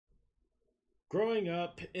Growing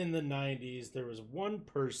up in the 90s, there was one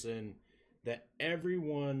person that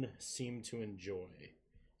everyone seemed to enjoy.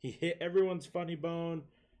 He hit everyone's funny bone,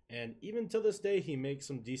 and even to this day, he makes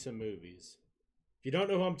some decent movies. If you don't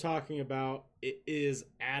know who I'm talking about, it is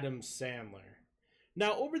Adam Sandler.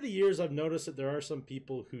 Now, over the years, I've noticed that there are some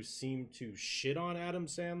people who seem to shit on Adam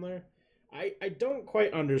Sandler. I don't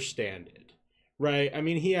quite understand it, right? I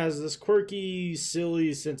mean, he has this quirky,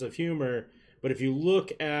 silly sense of humor, but if you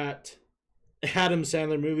look at Adam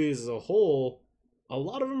Sandler movies as a whole, a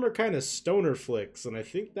lot of them are kind of stoner flicks, and I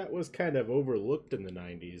think that was kind of overlooked in the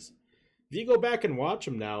 90s. If you go back and watch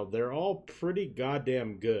them now, they're all pretty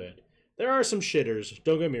goddamn good. There are some shitters,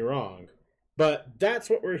 don't get me wrong, but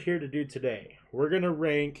that's what we're here to do today. We're going to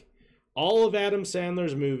rank all of Adam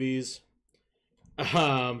Sandler's movies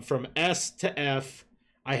from S to F.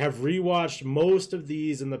 I have rewatched most of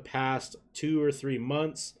these in the past 2 or 3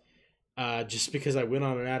 months just because I went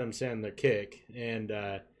on an Adam Sandler kick, and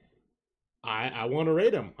I want to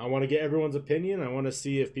rate them. I want to get everyone's opinion. I want to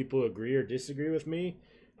see if people agree or disagree with me.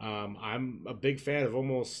 I'm a big fan of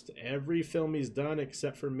almost every film he's done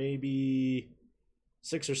except for maybe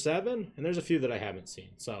 6 or 7, and there's a few that I haven't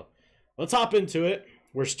seen. So let's hop into it.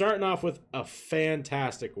 We're starting off with a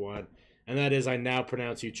fantastic one, and that is I Now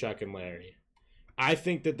Pronounce You Chuck and Larry. I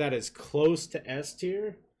think that is close to S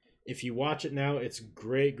tier. If you watch it now, it's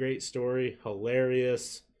great story,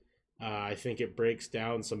 hilarious. I think it breaks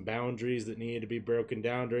down some boundaries that needed to be broken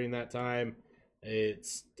down during that time.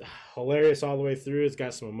 It's hilarious all the way through. It's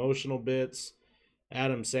got some emotional bits.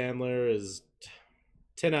 Adam Sandler is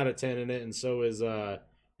 10 out of 10 in it, and so is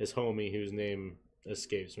his homie, whose name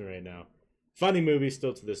escapes me right now. Funny movie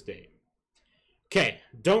still to this day. Okay,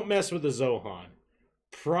 Don't Mess with the Zohan.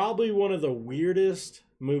 Probably one of the weirdest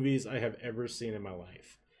movies I have ever seen in my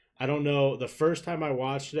life. I don't know. The first time I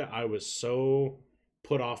watched it, I was so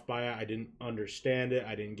put off by it. I didn't understand it.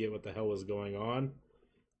 I didn't get what the hell was going on.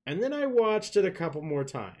 And then I watched it a couple more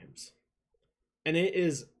times. And it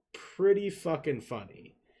is pretty fucking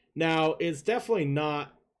funny. Now, it's definitely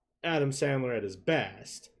not Adam Sandler at his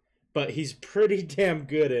best, but he's pretty damn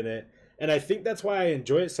good in it. And I think that's why I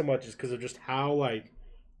enjoy it so much, is because of just how, like,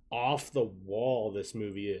 off the wall this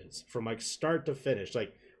movie is. From, like, start to finish.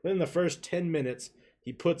 Like, within the first 10 minutes,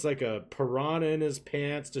 he puts, like, a piranha in his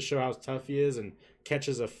pants to show how tough he is and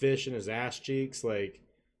catches a fish in his ass cheeks. Like,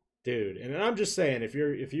 dude. And I'm just saying, if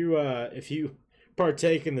you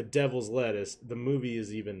partake in the devil's lettuce, the movie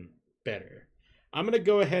is even better. I'm going to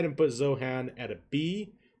go ahead and put Zohan at a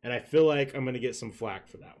B, and I feel like I'm going to get some flack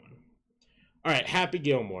for that one. All right, Happy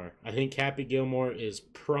Gilmore. I think Happy Gilmore is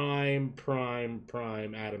prime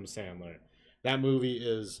Adam Sandler. That movie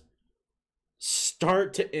is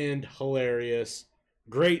start to end hilarious.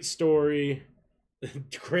 Great story.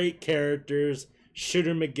 Great characters.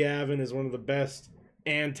 Shooter McGavin is one of the best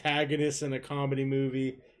antagonists in a comedy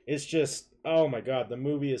movie. It's just, oh my god, the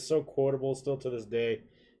movie is so quotable still to this day.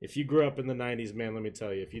 If you grew up in the 90s, man, let me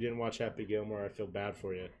tell you, if you didn't watch Happy Gilmore, I feel bad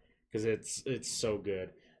for you, because it's so good.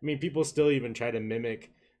 I mean, people still even try to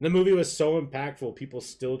mimic. The movie was so impactful, people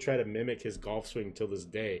still try to mimic his golf swing till this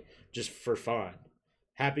day, just for fun.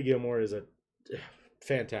 Happy Gilmore is a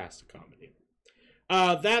fantastic comedy.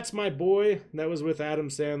 That's My Boy. That was with Adam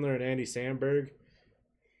Sandler and Andy Samberg.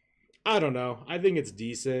 I don't know. I think it's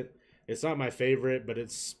decent. It's not my favorite, but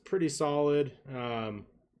it's pretty solid.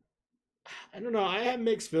 I don't know. I have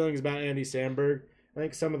mixed feelings about Andy Samberg. I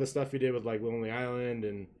think some of the stuff he did with, like, Lonely Island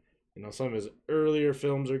and, you know, some of his earlier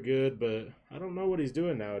films are good, but I don't know what he's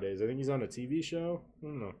doing nowadays. I think he's on a TV show. I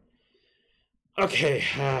don't know. Okay,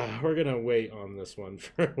 we're gonna wait on this one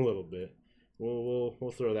for a little bit.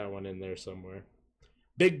 We'll throw that one in there somewhere.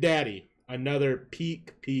 Big Daddy, another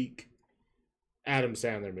peak Adam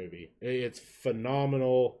Sandler movie. It's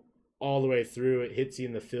phenomenal all the way through. It hits you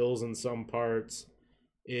in the feels in some parts.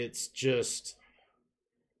 It's just,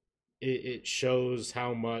 it shows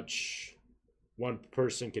how much one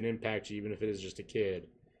person can impact you, even if it is just a kid.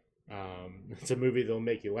 It's a movie that'll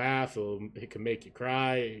make you laugh. It can make you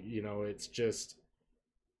cry. You know, it's just,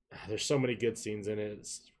 there's so many good scenes in it.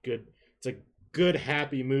 It's good. It's a good,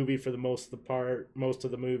 happy movie for the most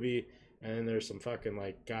of the movie. And then there's some fucking,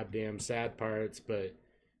 like, goddamn sad parts, but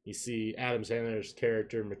you see Adam Sandler's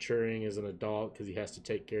character maturing as an adult because he has to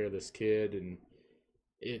take care of this kid, and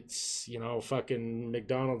it's, you know, fucking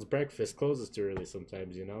McDonald's breakfast closes too early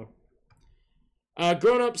sometimes, you know.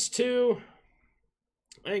 Grown Ups 2.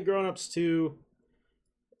 I think Grown Ups 2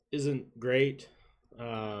 isn't great.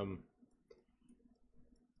 I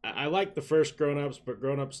like the first Grown Ups, but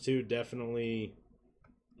Grown Ups 2 definitely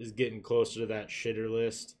is getting closer to that shitter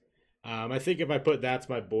list. I think if I put That's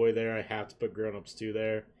My Boy there, I have to put Grown Ups 2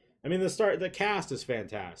 there. I mean, the cast is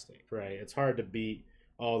fantastic, right? It's hard to beat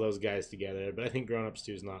all those guys together, but I think Grown Ups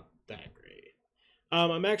 2 is not that great.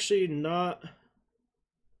 I'm actually not.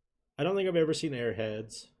 I don't think I've ever seen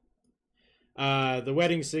Airheads. The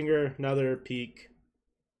Wedding Singer, another peak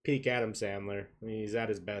Adam Sandler. I mean, he's at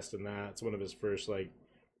his best in that. It's one of his first like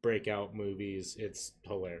breakout movies. It's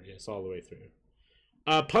hilarious all the way through.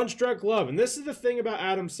 Punch Drunk Love, and this is the thing about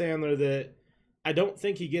Adam Sandler that I don't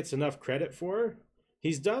think he gets enough credit for.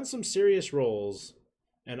 He's done some serious roles,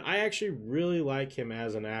 and I actually really like him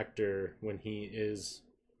as an actor when he is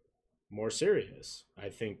more serious. I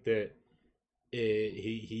think that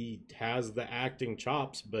he has the acting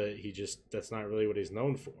chops, but that's not really what he's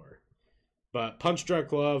known for. But Punch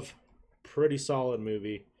Drunk Love, pretty solid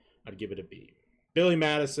movie. I'd give it a B. Billy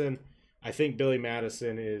Madison. I think Billy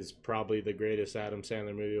Madison is probably the greatest Adam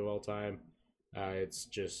Sandler movie of all time. It's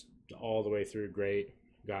just all the way through great.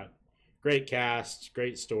 Got great cast,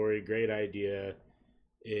 great story, great idea.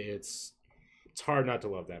 It's hard not to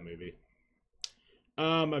love that movie.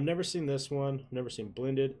 I've never seen this one. Never seen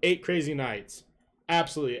Blended. 8 Crazy Nights.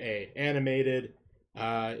 Absolutely A. Animated.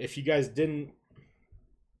 If you guys didn't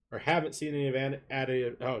or haven't seen any of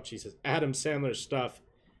Adam Sandler's stuff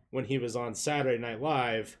when he was on Saturday Night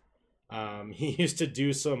Live, he used to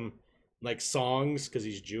do some like songs because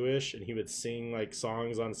he's Jewish, and he would sing like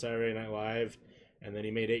songs on Saturday Night Live, and then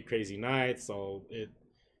he made 8 Crazy Nights.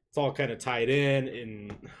 It's all kind of tied in,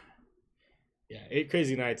 and yeah, 8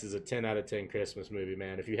 Crazy Nights is a 10 out of 10 Christmas movie,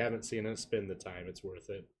 man. If you haven't seen it, spend the time. It's worth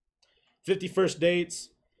it. 50 First Dates,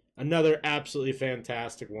 another absolutely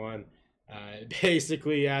fantastic one.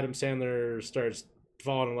 Basically, Adam Sandler starts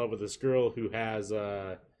falling in love with this girl who has,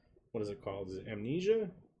 what is it called? Is it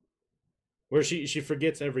amnesia? Where she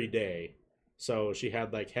forgets every day. So she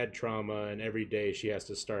had like head trauma, and every day she has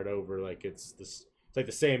to start over. Like it's like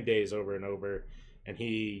the same days over and over. And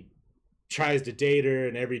he tries to date her,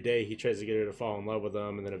 and every day he tries to get her to fall in love with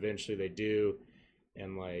him, and then eventually they do,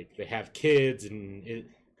 and like they have kids, and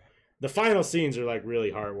the final scenes are like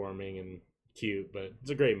really heartwarming and cute, but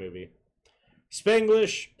it's a great movie.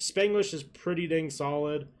 Spanglish is pretty dang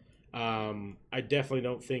solid. I definitely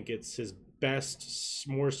don't think it's his best,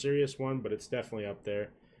 more serious one, but it's definitely up there.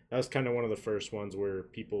 That was kind of one of the first ones where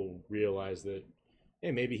people realized that,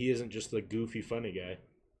 hey, maybe he isn't just the goofy, funny guy.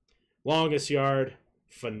 Longest Yard,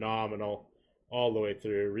 phenomenal all the way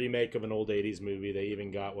through. Remake of an old 80s movie. They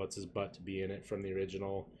even got what's his butt to be in it from the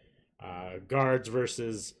original. Guards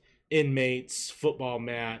versus inmates, football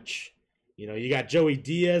match. You know, you got Joey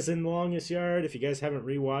Diaz in The Longest Yard. If you guys haven't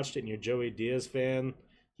rewatched it and you're a Joey Diaz fan,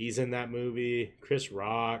 he's in that movie. Chris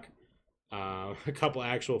Rock, a couple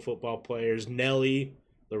actual football players. Nelly,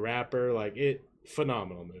 the rapper. Like,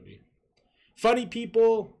 phenomenal movie. Funny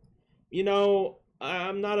People, you know,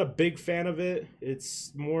 I'm not a big fan of it.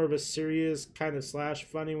 It's more of a serious kind of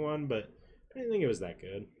 / funny one, but I didn't think it was that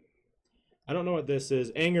good. I don't know what this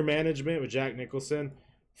is. Anger Management with Jack Nicholson.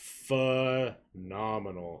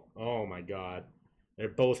 Phenomenal. Oh my god. They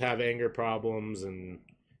both have anger problems, and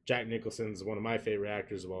Jack Nicholson's one of my favorite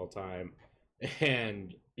actors of all time.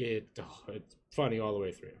 And it's funny all the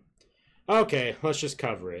way through. Okay, let's just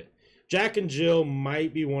cover it. Jack and Jill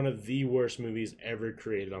might be one of the worst movies ever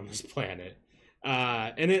created on this planet.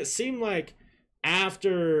 And it seemed like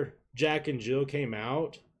after Jack and Jill came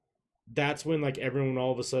out, that's when like everyone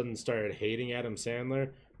all of a sudden started hating Adam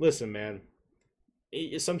Sandler. Listen, man,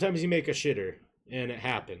 sometimes you make a shitter, and it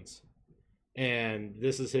happens. And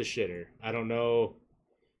this is his shitter. I don't know.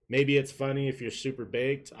 Maybe it's funny if you're super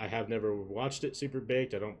baked. I have never watched it super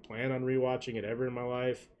baked. I don't plan on rewatching it ever in my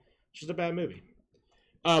life. It's just a bad movie.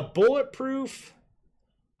 Bulletproof,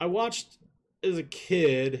 I watched as a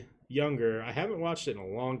kid, younger. I haven't watched it in a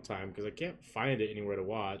long time because I can't find it anywhere to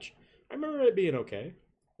watch. I remember it being okay.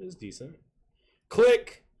 It was decent.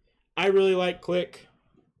 Click, I really like Click.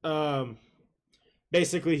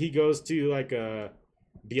 Basically, he goes to like a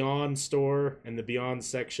Beyond store, and the Beyond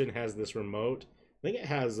section has this remote. I think it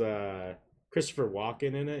has Christopher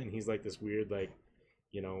Walken in it, and he's like this weird, like,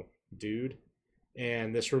 you know, dude.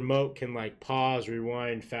 And this remote can like pause,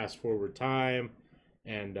 rewind, fast forward time,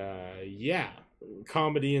 and yeah,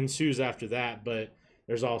 comedy ensues after that. But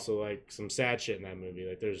there's also like some sad shit in that movie.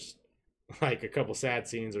 Like there's like a couple sad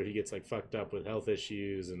scenes where he gets like fucked up with health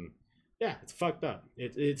issues, and yeah, it's fucked up.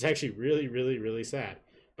 It's actually really, really, really sad.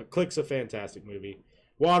 But Click's a fantastic movie.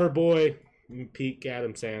 Waterboy, peak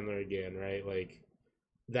Adam Sandler again, right? Like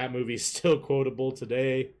that movie's still quotable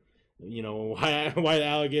today. You know, why the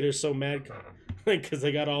alligator's so mad because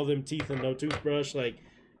they got all them teeth and no toothbrush. Like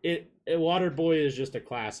Waterboy is just a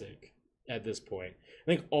classic at this point. I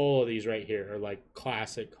think all of these right here are like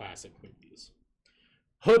classic movies.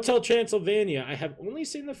 Hotel Transylvania. I have only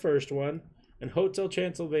seen the first one, and Hotel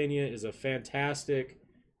Transylvania is a fantastic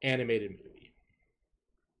animated movie.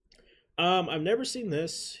 I've never seen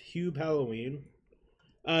this. Hube Halloween.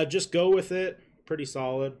 Just go with it. Pretty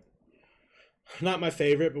solid. Not my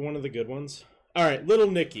favorite, but one of the good ones. All right,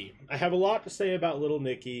 Little Nicky. I have a lot to say about Little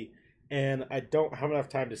Nicky, and I don't have enough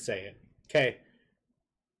time to say it. Okay.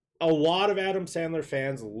 A lot of Adam Sandler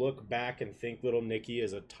fans look back and think Little Nicky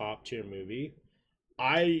is a top tier movie.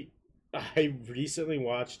 I recently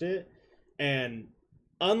watched it, and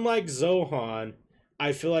unlike Zohan,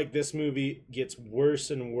 I feel like this movie gets worse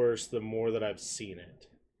and worse the more that I've seen it.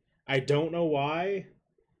 I don't know why.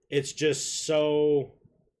 It's just so...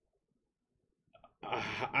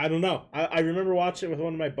 I don't know. I remember watching it with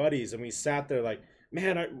one of my buddies, and we sat there like,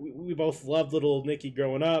 man, we both loved Little Nicky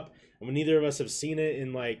growing up, and neither of us have seen it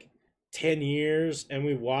in like 10 years, and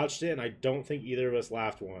we watched it, and I don't think either of us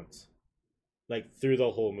laughed once. Like, through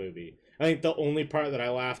the whole movie. I think the only part that I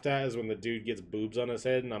laughed at is when the dude gets boobs on his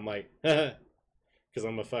head, and I'm like, haha, because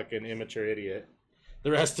I'm a fucking immature idiot.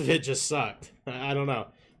 The rest of it just sucked. I don't know.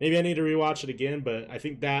 Maybe I need to rewatch it again, but I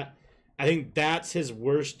think that's his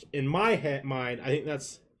worst, in my mind, I think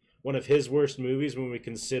that's one of his worst movies when we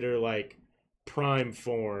consider, like, prime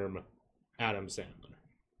form Adam Sandler.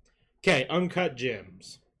 Okay, Uncut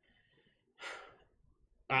Gems.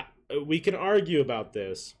 We can argue about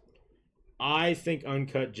this. I think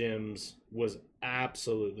Uncut Gems was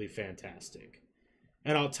absolutely fantastic.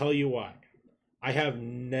 And I'll tell you why. I have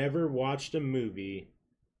never watched a movie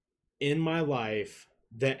in my life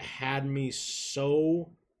that had me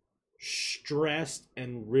so stressed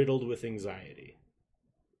and riddled with anxiety.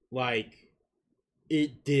 Like,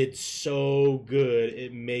 it did so good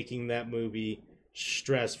at making that movie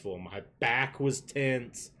stressful. My back was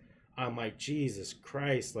tense. I'm like, Jesus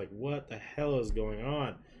Christ, like, what the hell is going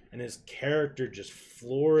on? And his character just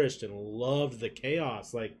flourished and loved the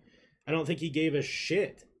chaos. Like, I don't think he gave a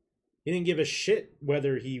shit. He didn't give a shit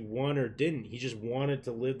whether he won or didn't. He just wanted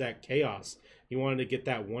to live that chaos. He wanted to get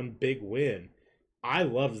that one big win. I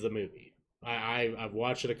loved the movie. I've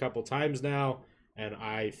watched it a couple times now, and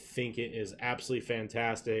I think it is absolutely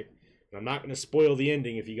fantastic. And I'm not going to spoil the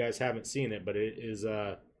ending if you guys haven't seen it, but it is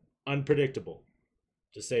unpredictable,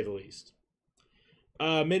 to say the least.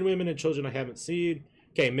 Men, Women, and Children I haven't seen.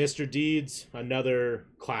 Okay, Mr. Deeds, another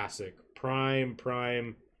classic. Prime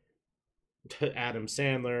Adam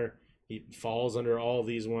Sandler. He falls under all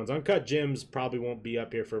these ones. Uncut Gems probably won't be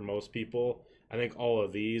up here for most people. I think all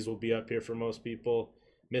of these will be up here for most people.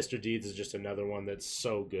 Mr. Deeds is just another one that's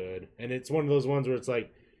so good. And it's one of those ones where it's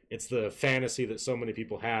like, it's the fantasy that so many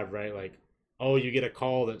people have, right? Like, oh, you get a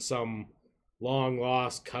call that some long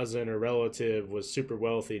lost cousin or relative was super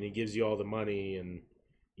wealthy and he gives you all the money, and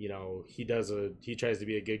you know, he tries to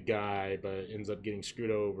be a good guy but ends up getting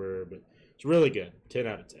screwed over. But it's really good. 10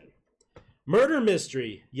 out of 10. Murder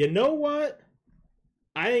Mystery. You know what?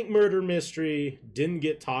 I think Murder Mystery didn't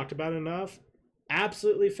get talked about enough.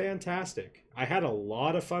 Absolutely fantastic. I had a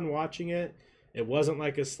lot of fun watching it. It wasn't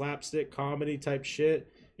like a slapstick comedy type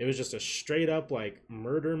shit. It was just a straight up like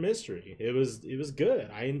murder mystery. It was good.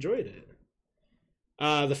 I enjoyed it.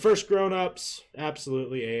 The First Grown Ups,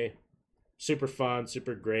 absolutely A. Super fun,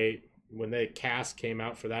 super great. When the cast came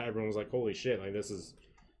out for that, everyone was like, holy shit, like this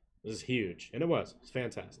is huge. And it was. It's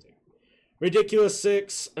fantastic. Ridiculous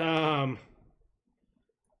Six. I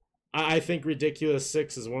think Ridiculous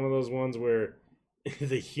Six is one of those ones where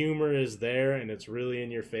the humor is there and it's really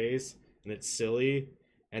in your face and it's silly.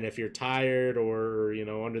 And if you're tired or, you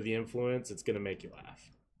know, under the influence, it's going to make you laugh.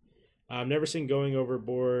 I've never seen Going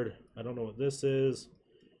Overboard. I don't know what this is.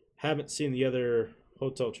 Haven't seen the other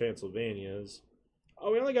Hotel Transylvanias.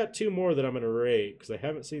 Oh, we only got 2 more that I'm going to rate because I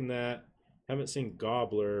haven't seen that. Haven't seen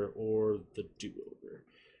Gobbler or The Do-Over.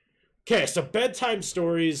 Okay, so Bedtime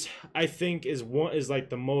Stories, I think, is like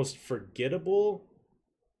the most forgettable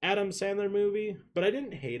Adam Sandler movie, but I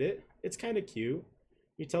didn't hate it. It's kind of cute.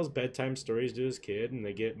 He tells bedtime stories to his kid, and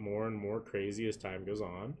they get more and more crazy as time goes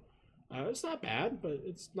on. It's not bad, but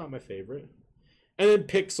it's not my favorite. And then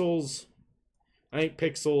Pixels. I think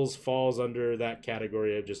Pixels falls under that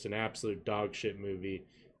category of just an absolute dog shit movie.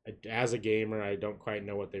 As a gamer, I don't quite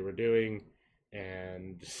know what they were doing,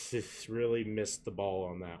 and really missed the ball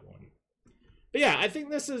on that one. But yeah, I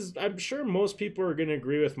think I'm sure most people are going to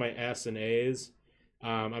agree with my S and A's.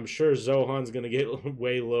 I'm sure Zohan's going to get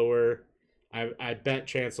way lower. I bet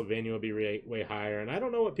Transylvania will be way higher, and I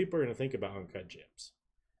don't know what people are going to think about Uncut Gems.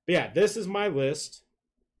 But yeah, this is my list.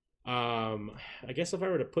 I guess if I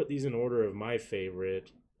were to put these in order of my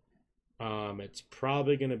favorite, it's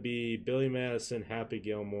probably going to be Billy Madison, Happy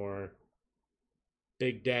Gilmore,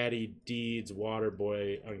 Big Daddy, Deeds,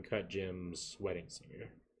 Waterboy, Uncut Gems, Wedding Singer.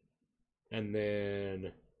 And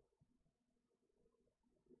then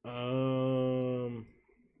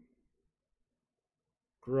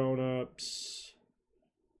Grown Ups.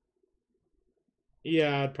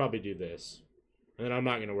 Yeah, I'd probably do this. And then I'm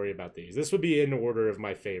not going to worry about these. This would be in order of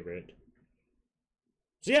my favorite.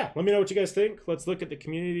 So yeah, let me know what you guys think. Let's look at the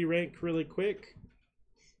community rank really quick.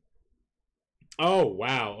 Oh,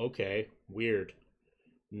 wow. Okay. Weird.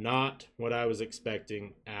 Not what I was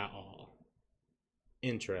expecting at all.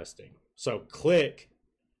 Interesting. So Click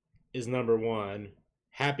is number 1.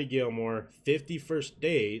 Happy Gilmore, 50 First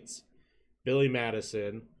Dates, Billy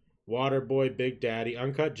Madison, Waterboy, Big Daddy,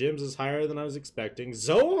 Uncut Gems is higher than I was expecting.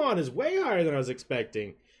 Zohan is way higher than I was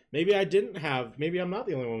expecting. Maybe I'm not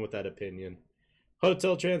the only one with that opinion.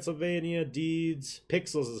 Hotel Transylvania, Deeds,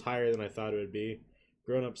 Pixels is higher than I thought it would be.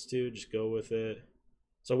 Grown Ups 2, just go with it.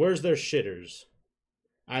 So where's their shitters?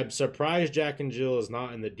 I'm surprised Jack and Jill is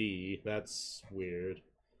not in the D. That's weird.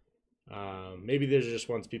 Maybe there's just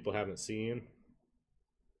ones people haven't seen.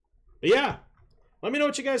 But yeah, let me know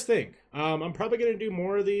what you guys think. I'm probably going to do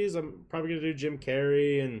more of these. I'm probably going to do Jim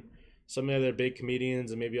Carrey and some of the other big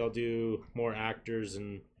comedians, and maybe I'll do more actors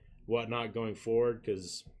and whatnot going forward,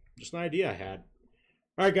 because just an idea I had.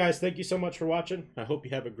 All right, guys, thank you so much for watching. I hope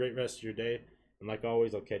you have a great rest of your day. And like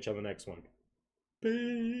always, I'll catch you on the next one.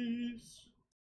 Peace.